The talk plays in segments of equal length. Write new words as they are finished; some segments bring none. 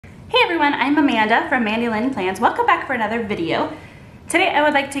Hey everyone, I'm Amanda from Mandy, Lynn Plans. Welcome back for another video. Today I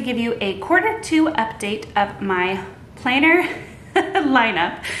would like to give you a Q2 update of my planner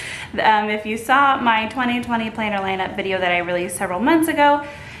lineup. If you saw my 2020 planner lineup video that I released several months ago,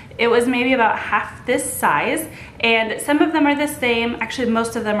 it was maybe about half this size, and some of them are the same. Actually,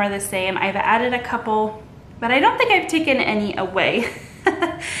 most of them are the same. I've added a couple, but I don't think I've taken any away.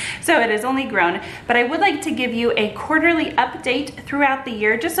 So it has only grown, but I would like to give you a quarterly update throughout the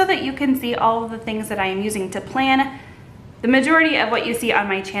year just so that you can see all of the things that I am using to plan. The majority of what you see on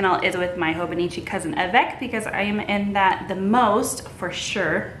my channel is with my Hobonichi cousin Avec, because I am in that the most for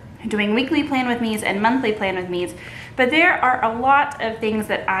sure, doing weekly plan with me's and monthly plan with me's, but there are a lot of things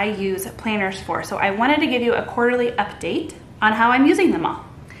that I use planners for, so I wanted to give you a quarterly update on how I'm using them all.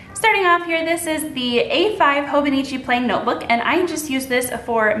 Starting off here, this is the A5 Hobonichi plain notebook, and I just use this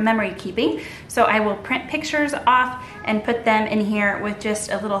for memory keeping. So I will print pictures off and put them in here with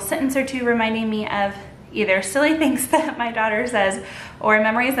just a little sentence or two reminding me of either silly things that my daughter says or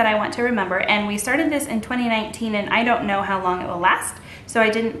memories that I want to remember. And we started this in 2019, and I don't know how long it will last, so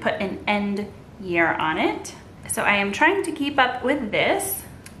I didn't put an end year on it. So I am trying to keep up with this.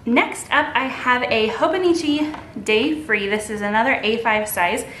 Next up, I have a Hobonichi Day Free. This is another A5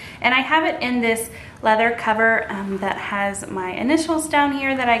 size, and I have it in this leather cover that has my initials down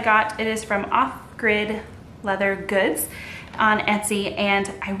here that I got. It is from Off Grid Leather Goods on Etsy,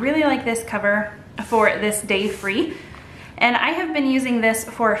 and I really like this cover for this Day Free. And I have been using this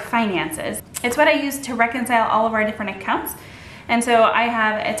for finances. It's what I use to reconcile all of our different accounts. And so I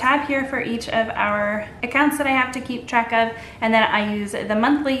have a tab here for each of our accounts that I have to keep track of, and then I use the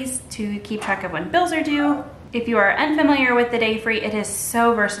monthlies to keep track of when bills are due. If you are unfamiliar with the Day Free, it is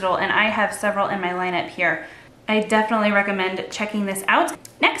so versatile, and I have several in my lineup here. I definitely recommend checking this out.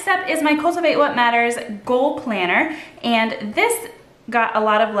 Next up is my Cultivate What Matters Goal Planner, and this got a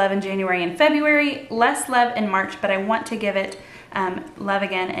lot of love in January and February, less love in March, but I want to give it love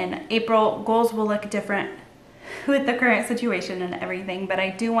again in April. Goals will look different with the current situation and everything, but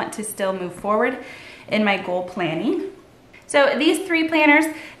I do want to still move forward in my goal planning. So these three planners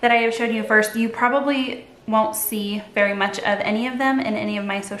that I have shown you first, you probably won't see very much of any of them in any of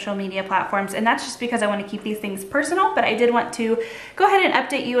my social media platforms, and that's just because I want to keep these things personal, but I did want to go ahead and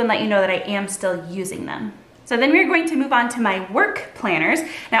update you and let you know that I am still using them. So then we're going to move on to my work planners.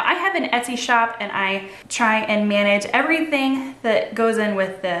 Now I have an Etsy shop, and I try and manage everything that goes in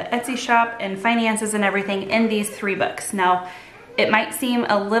with the Etsy shop and finances and everything in these three books. Now it might seem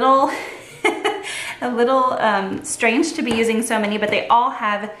a little strange to be using so many, but they all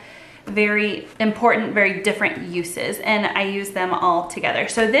have very important, very different uses, and I use them all together.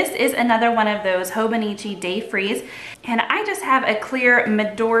 So this is another one of those Hobonichi Day Frees, and I just have a clear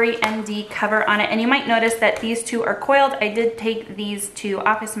Midori MD cover on it, and you might notice that these two are coiled. I did take these to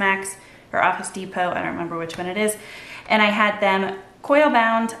Office Max or Office Depot, I don't remember which one it is, and I had them coil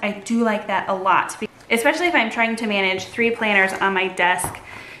bound. I do like that a lot, especially if I'm trying to manage three planners on my desk.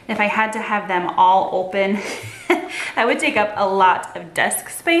 If I had to have them all open, that would take up a lot of desk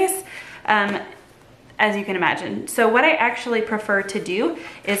space, as you can imagine. So what I actually prefer to do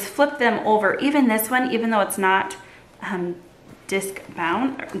is flip them over. Even this one, even though it's not coil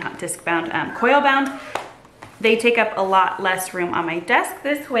bound, they take up a lot less room on my desk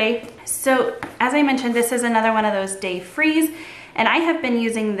this way. So as I mentioned, this is another one of those Day Frees, and I have been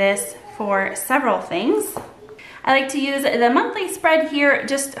using this for several things. I like to use the monthly spread here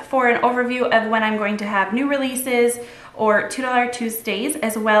just for an overview of when I'm going to have new releases or $2 Tuesdays,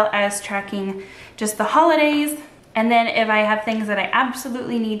 as well as tracking just the holidays. And then if I have things that I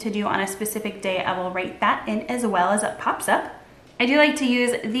absolutely need to do on a specific day, I will write that in as well as it pops up. I do like to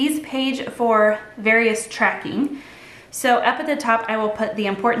use these pages for various tracking. So up at the top, I will put the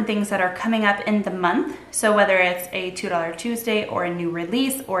important things that are coming up in the month. So whether it's a $2 Tuesday or a new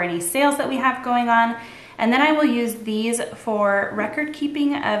release or any sales that we have going on. And then I will use these for record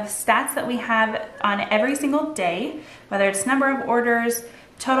keeping of stats that we have on every single day, whether it's number of orders,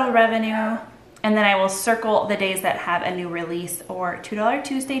 total revenue, and then I will circle the days that have a new release or $2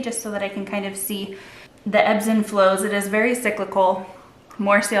 Tuesday, just so that I can kind of see the ebbs and flows. It is very cyclical.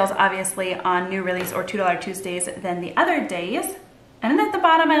 More sales obviously on new release or $2 Tuesdays than the other days. And then at the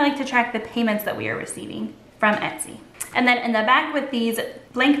bottom, I like to track the payments that we are receiving from Etsy. And then in the back with these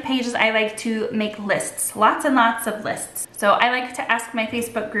blank pages, I like to make lists, lots and lots of lists. So I like to ask my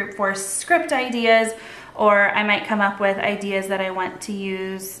Facebook group for script ideas, or I might come up with ideas that I want to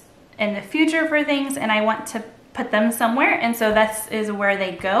use in the future for things, and I want to put them somewhere, and so this is where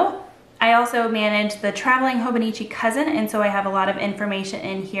they go. I also manage the Traveling Hobonichi Cousin, and so I have a lot of information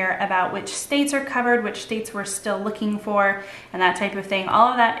in here about which states are covered, which states we're still looking for, and that type of thing. All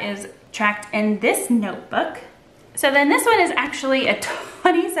of that is tracked in this notebook. So then this one is actually a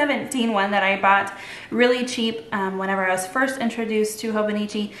 2017 one that I bought really cheap whenever I was first introduced to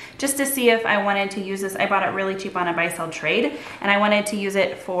Hobonichi, just to see if I wanted to use this. I bought it really cheap on a buy sell trade, and I wanted to use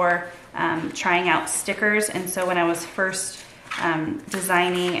it for trying out stickers. And so when I was first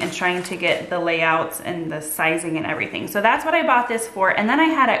designing and trying to get the layouts and the sizing and everything. So that's what I bought this for. And then I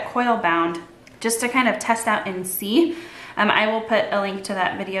had it coil bound just to kind of test out and see. I will put a link to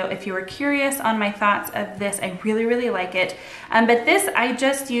that video if you were curious on my thoughts of this. I really, really like it. But this I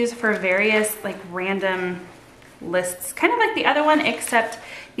just use for various like random lists, kind of like the other one, except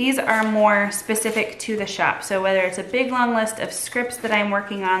these are more specific to the shop. So whether it's a big long list of scripts that I'm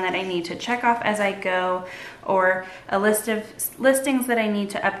working on that I need to check off as I go, or a list of listings that I need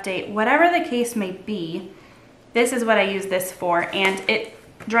to update, whatever the case may be, this is what I use this for. And it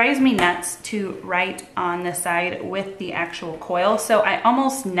drives me nuts to write on the side with the actual coil. So I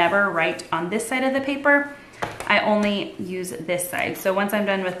almost never write on this side of the paper. I only use this side. So once I'm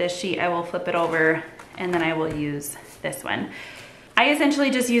done with this sheet, I will flip it over and then I will use this one. I essentially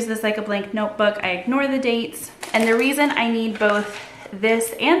just use this like a blank notebook. I ignore the dates. And the reason I need both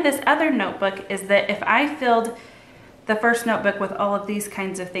this and this other notebook is that if I filled the first notebook with all of these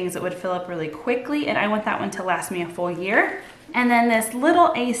kinds of things, it would fill up really quickly, and I want that one to last me a full year. And then this little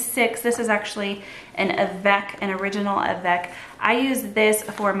A6, this is actually an original Avec. I use this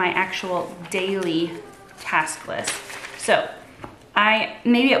for my actual daily task list. So I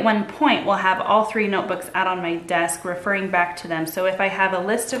maybe at one point will have all three notebooks out on my desk referring back to them. So if I have a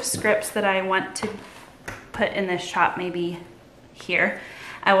list of scripts that I want to put in this shop, maybe here,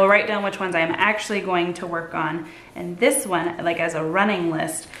 I will write down which ones I'm actually going to work on, and this one like as a running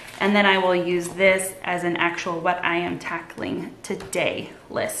list, and then I will use this as an actual what I am tackling today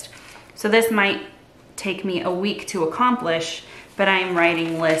list. So this might take me a week to accomplish, but I'm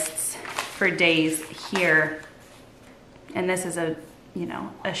writing lists for days here, and this is a, you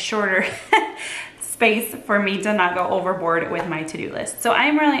know, a shorter space for me to not go overboard with my to-do list. So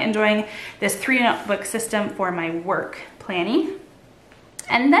I'm really enjoying this 3 notebook system for my work planning.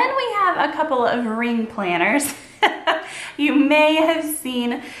 And then we have a couple of ring planners. You may have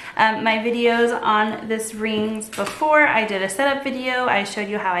seen my videos on this rings before. I did a setup video. I showed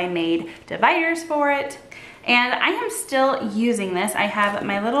you how I made dividers for it. And I am still using this. I have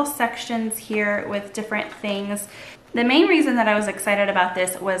my little sections here with different things. The main reason that I was excited about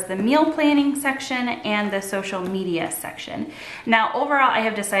this was the meal planning section and the social media section. Now, overall, I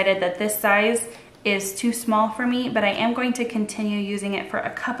have decided that this size is too small for me, but I am going to continue using it for a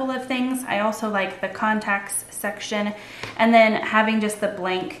couple of things. I also like the contacts section, and then having just the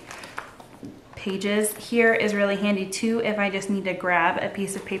blank pages here is really handy too if I just need to grab a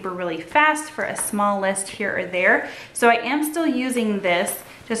piece of paper really fast for a small list here or there. So I am still using this,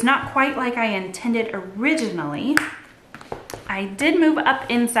 just not quite like I intended originally. I did move up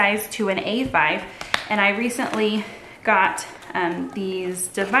in size to an A5, and I recently got these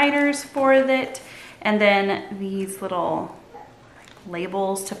dividers for it, and then these little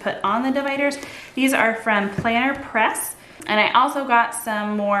labels to put on the dividers. These are from Planner Press, and I also got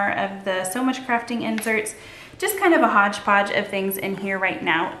some more of the So Much Crafting inserts. Just kind of a hodgepodge of things in here right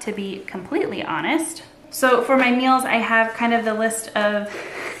now, to be completely honest. So for my meals, I have kind of the list of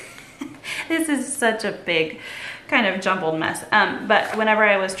this is such a big kind of jumbled mess. But whenever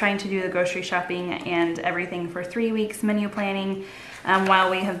I was trying to do the grocery shopping and everything for 3 weeks menu planning, while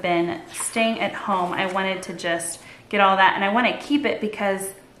we have been staying at home, I wanted to just get all that, and I want to keep it because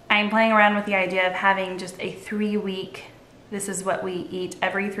I'm playing around with the idea of having just a 3-week, this is what we eat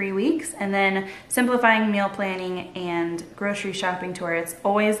every 3 weeks, and then simplifying meal planning and grocery shopping to where it's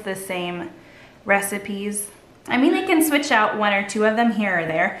always the same recipes. I mean, they can switch out 1 or 2 of them here or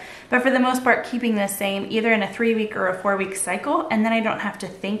there, but for the most part, keeping the same either in a 3-week or a 4-week cycle, and then I don't have to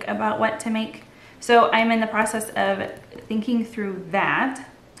think about what to make. So I'm in the process of thinking through that.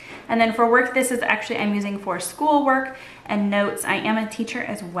 And then for work, this is actually I'm using for school work and notes. I am a teacher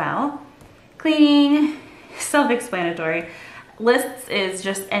as well. Cleaning, self-explanatory. Lists is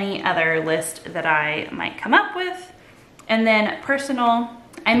just any other list that I might come up with. And then personal,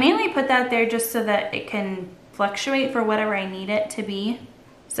 I mainly put that there just so that it can fluctuate for whatever I need it to be.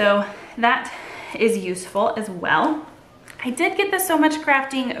 So that is useful as well. I did get the So Much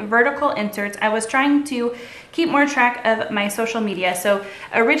Crafting vertical inserts. I was trying to keep more track of my social media. So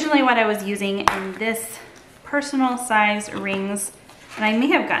originally what I was using in this personal size rings, and I may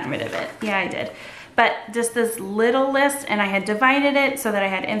have gotten rid of it. Yeah, I did. but just this little list, and I had divided it so that I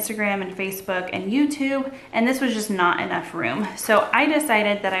had Instagram and Facebook and YouTube, and this was just not enough room. So I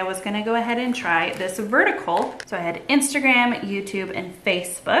decided that I was gonna go ahead and try this vertical. So I had Instagram, YouTube, and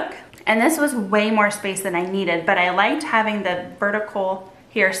Facebook, and this was way more space than I needed, but I liked having the vertical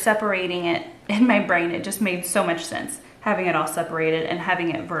here separating it. In my brain, it just made so much sense, having it all separated and having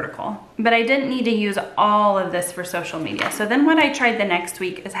it vertical. But I didn't need to use all of this for social media. So then what I tried the next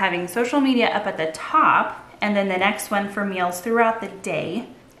week is having social media up at the top, and then the next one for meals throughout the day,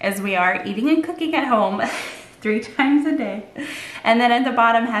 as we are eating and cooking at home 3 times a day. And then at the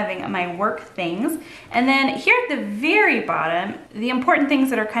bottom having my work things. And then here at the very bottom, the important things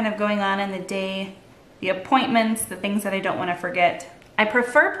that are kind of going on in the day, the appointments, the things that I don't want to forget. I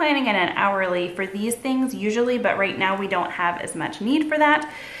prefer planning in an hourly for these things usually, but right now we don't have as much need for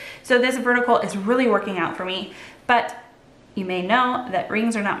that. So this vertical is really working out for me, but you may know that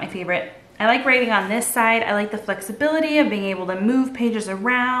rings are not my favorite. I like writing on this side. I like the flexibility of being able to move pages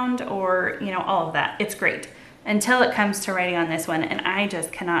around, or, you know, all of that. It's great until it comes to writing on this one, and I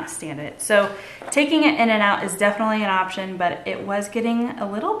just cannot stand it. So taking it in and out is definitely an option, but it was getting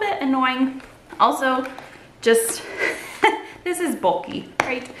a little bit annoying. Also, just this is bulky,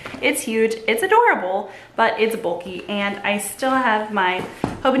 right? It's huge, it's adorable, but it's bulky, and I still have my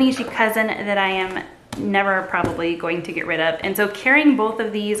Hobonichi cousin that I am never probably going to get rid of, and so carrying both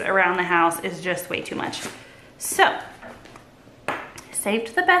of these around the house is just way too much. So,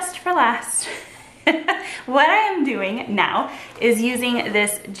 saved the best for last. What I am doing now is using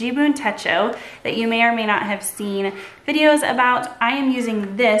this Jibun Techo that you may or may not have seen videos about. I am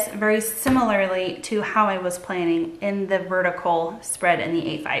using this very similarly to how I was planning in the vertical spread in the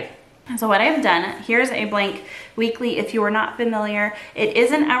A5. So what I've done, here's a blank weekly if you are not familiar. It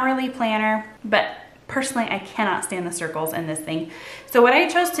is an hourly planner, but personally I cannot stand the circles in this thing. So what I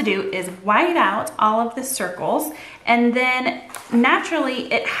chose to do is white out all of the circles, and then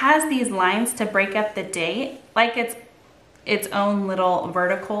naturally it has these lines to break up the day like it's its own little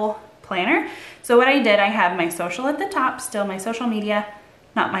vertical planner. So what I did, I have my social at the top, still my social media,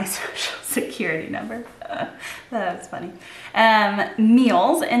 not my social security number. That's funny.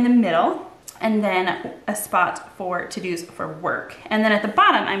 Meals in the middle, and then a spot for to-dos for work. And then at the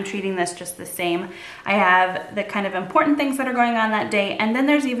bottom, I'm treating this just the same. I have the kind of important things that are going on that day, and then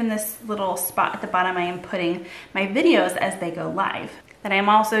there's even this little spot at the bottom I am putting my videos as they go live. Then I'm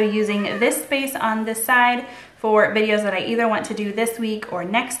also using this space on this side for videos that I either want to do this week or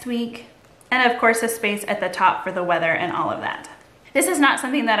next week. And of course, a space at the top for the weather and all of that. This is not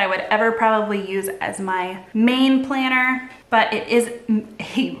something that I would ever probably use as my main planner, but it is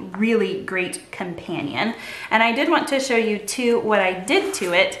a really great companion. And I did want to show you too what I did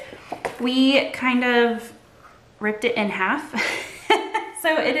to it. We kind of ripped it in half.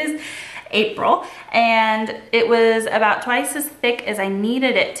 So it is April, and it was about twice as thick as I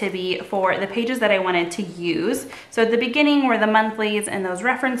needed it to be for the pages that I wanted to use. So at the beginning were the monthlies and those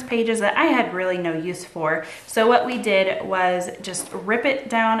reference pages that I had really no use for. So what we did was just rip it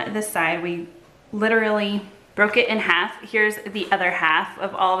down the side. We literally broke it in half. Here's the other half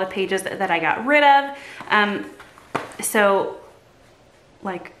of all the pages that I got rid of. So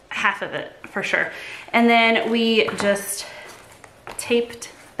like half of it for sure. And then we just taped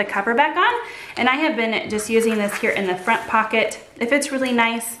the cover back on, and I have been just using this here in the front pocket. It fits really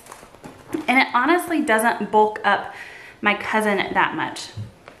nice, and it honestly doesn't bulk up my cousin that much.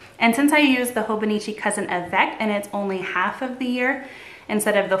 And since I use the Hobonichi Cousin Avec and it's only half of the year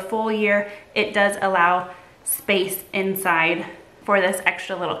instead of the full year, it does allow space inside for this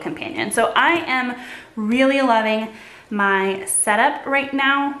extra little companion. So I am really loving my setup right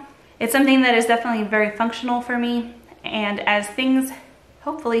now. It's something that is definitely very functional for me, and as things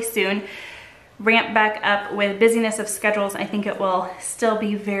hopefully soon ramp back up with busyness of schedules, I think it will still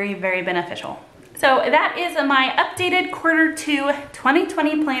be very, very beneficial. So that is my updated Q2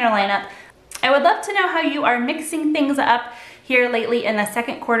 2020 planner lineup. I would love to know how you are mixing things up here lately in the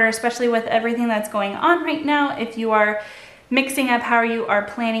Q2, especially with everything that's going on right now. If you are mixing up how you are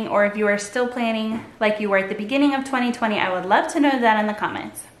planning, or if you are still planning like you were at the beginning of 2020, I would love to know that in the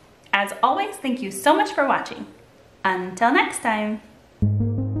comments. As always, thank you so much for watching. Until next time.